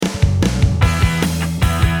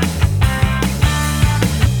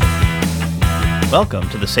Welcome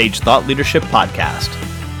to the Sage Thought Leadership Podcast,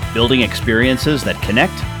 building experiences that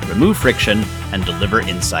connect, remove friction, and deliver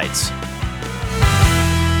insights.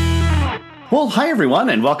 Well, hi everyone,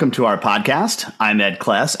 and welcome to our podcast. I'm Ed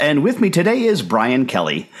Kless, and with me today is Brian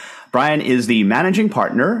Kelly. Brian is the managing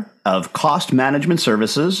partner of cost management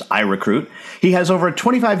services, iRecruit. He has over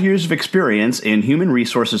 25 years of experience in human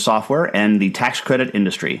resources software and the tax credit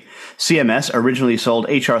industry. CMS originally sold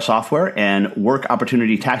HR software and work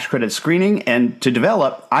opportunity tax credit screening, and to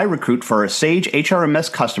develop iRecruit for Sage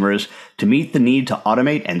HRMS customers to meet the need to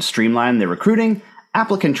automate and streamline their recruiting,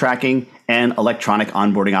 applicant tracking, and electronic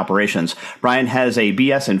onboarding operations. Brian has a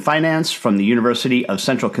BS in finance from the University of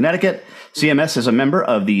Central Connecticut. CMS is a member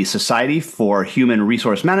of the Society for Human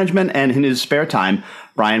Resource Management, and in his spare time,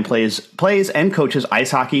 Brian plays and coaches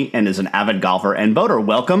ice hockey and is an avid golfer and boater.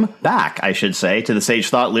 Welcome back, I should say, to the Sage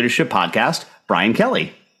Thought Leadership Podcast, Brian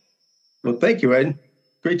Kelly. Well, thank you, Ed.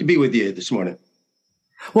 Great to be with you this morning.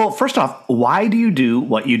 Well, first off, why do you do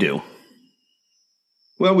what you do?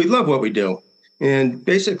 Well, we love what we do. And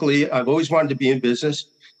basically, I've always wanted to be in business.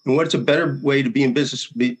 And what's a better way to be in business,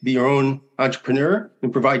 be your own entrepreneur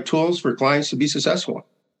and provide tools for clients to be successful.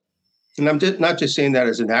 And I'm not just saying that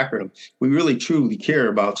as an acronym. We really, truly care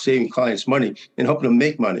about saving clients money and helping them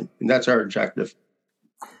make money. And that's our objective.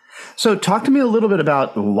 So talk to me a little bit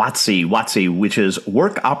about WOTC, which is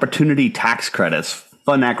Work Opportunity Tax Credits.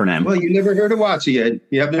 Fun acronym. Well, you never heard of WOTC yet.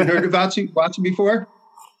 You haven't heard of WOTC before?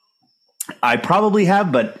 I probably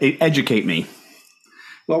have, but educate me.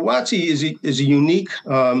 Well, WOTC is a unique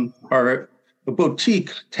or a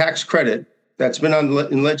boutique tax credit that's been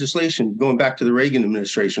in legislation going back to the Reagan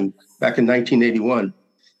administration back in 1981.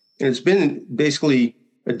 And it's been basically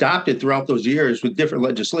adopted throughout those years with different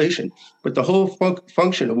legislation. But the whole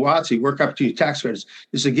function of WOTC, Work Opportunity Tax Credits,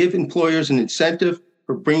 is to give employers an incentive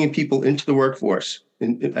for bringing people into the workforce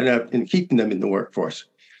and keeping them in the workforce.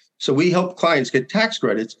 So we help clients get tax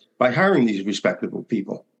credits by hiring these respectable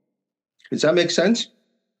people. Does that make sense?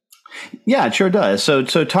 Yeah, it sure does. So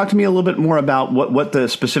talk to me a little bit more about what the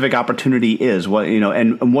specific opportunity is,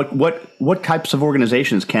 and what types of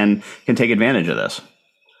organizations can take advantage of this.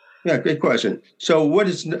 Yeah, great question. So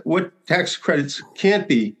what tax credits can't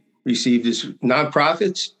be received is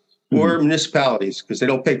nonprofits or municipalities because they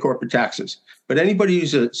don't pay corporate taxes. But anybody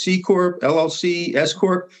who's a C Corp, LLC, S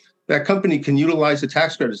Corp, that company can utilize the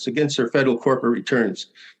tax credits against their federal corporate returns.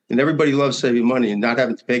 And everybody loves saving money and not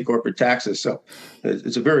having to pay corporate taxes. So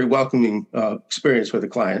it's a very welcoming experience for the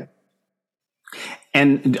client.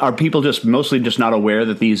 And are people mostly not aware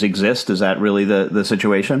that these exist? Is that really the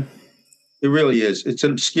situation? It really is. It's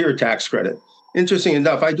an obscure tax credit. Interesting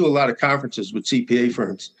enough, I do a lot of conferences with CPA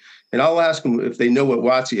firms, and I'll ask them if they know what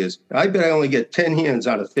WOTC is. I bet I only get 10 hands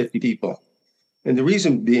out of 50 people. And the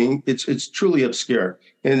reason being, it's truly obscure.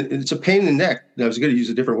 And it's a pain in the neck. I was going to use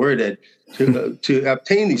a different word, Ed, to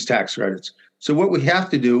obtain these tax credits. So what we have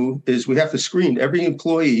to do is we have to screen every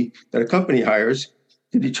employee that a company hires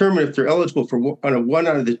to determine if they're eligible for one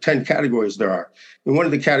out of the 10 categories there are. And one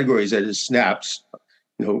of the categories that is SNAPs,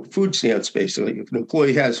 food stamps, basically. If an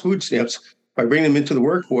employee has food stamps, by bringing them into the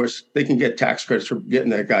workforce, they can get tax credits for getting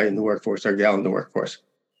that guy in the workforce or gal in the workforce.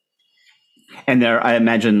 And there, I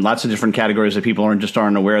imagine, lots of different categories that people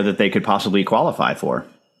aren't aware that they could possibly qualify for.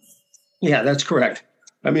 Yeah, that's correct.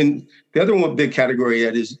 I mean, the other one big category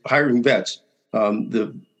that is hiring vets.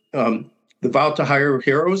 The Vow to Hire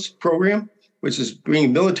Heroes program, which is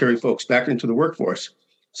bringing military folks back into the workforce.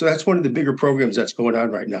 So that's one of the bigger programs that's going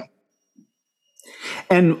on right now.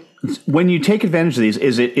 And when you take advantage of these,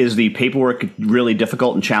 is the paperwork really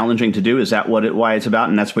difficult and challenging to do? Is that why it's about,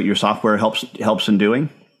 and that's what your software helps in doing?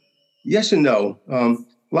 Yes and no. A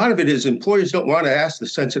lot of it is employers don't want to ask the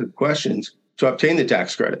sensitive questions to obtain the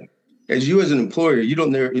tax credit. As an employer, you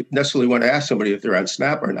don't necessarily want to ask somebody if they're on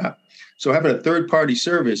SNAP or not. So having a third-party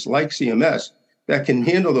service like CMS that can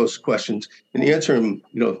handle those questions and answer them,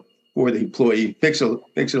 for the employee makes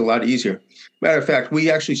it a lot easier. Matter of fact, we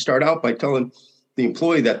actually start out by telling the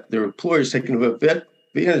employee that their employer is taking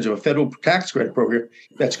advantage of a federal tax credit program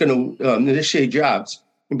that's going to initiate jobs.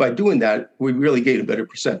 And by doing that, we really gain a better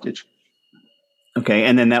percentage. Okay,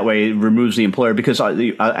 and then that way it removes the employer, because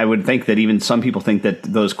I would think that even some people think that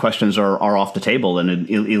those questions are off the table and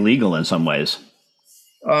illegal in some ways.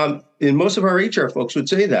 And most of our HR folks would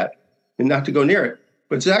say that and not to go near it.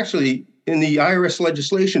 But it's actually in the IRS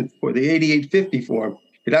legislation for the 8850 form,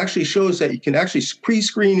 it actually shows that you can actually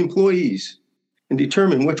pre-screen employees and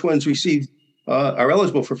determine which ones are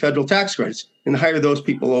eligible for federal tax credits and hire those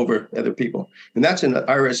people over other people. And that's in the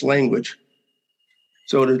IRS language.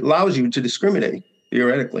 So it allows you to discriminate,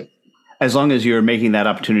 theoretically. As long as you're making that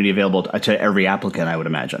opportunity available to every applicant, I would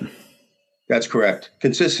imagine. That's correct.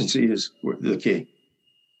 Consistency is the key.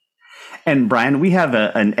 And Brian, we have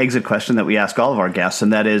an exit question that we ask all of our guests,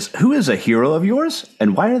 and that is, who is a hero of yours,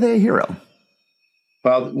 and why are they a hero?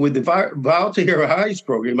 Well, with the Vow to Hero Highs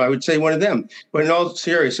program, I would say one of them. But in all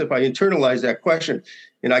seriousness, if I internalize that question,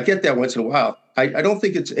 and I get that once in a while, I don't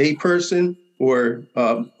think it's a person or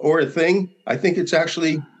a thing. I think it's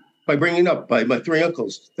actually by bringing up by my three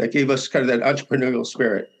uncles that gave us kind of that entrepreneurial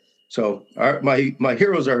spirit. So my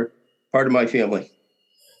heroes are part of my family.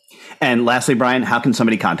 And lastly, Brian, how can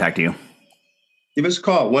somebody contact you? Give us a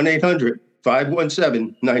call,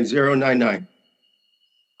 1-800-517-9099.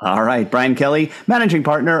 All right. Brian Kelly, Managing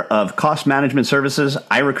Partner of Cost Management Services,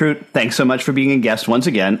 iRecruit. Thanks so much for being a guest once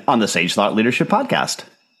again on the Sage Thought Leadership Podcast.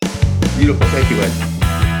 Beautiful. Thank you, Ed.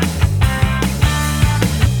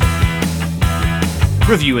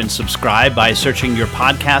 Review and subscribe by searching your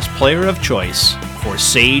podcast player of choice for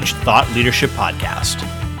Sage Thought Leadership Podcast.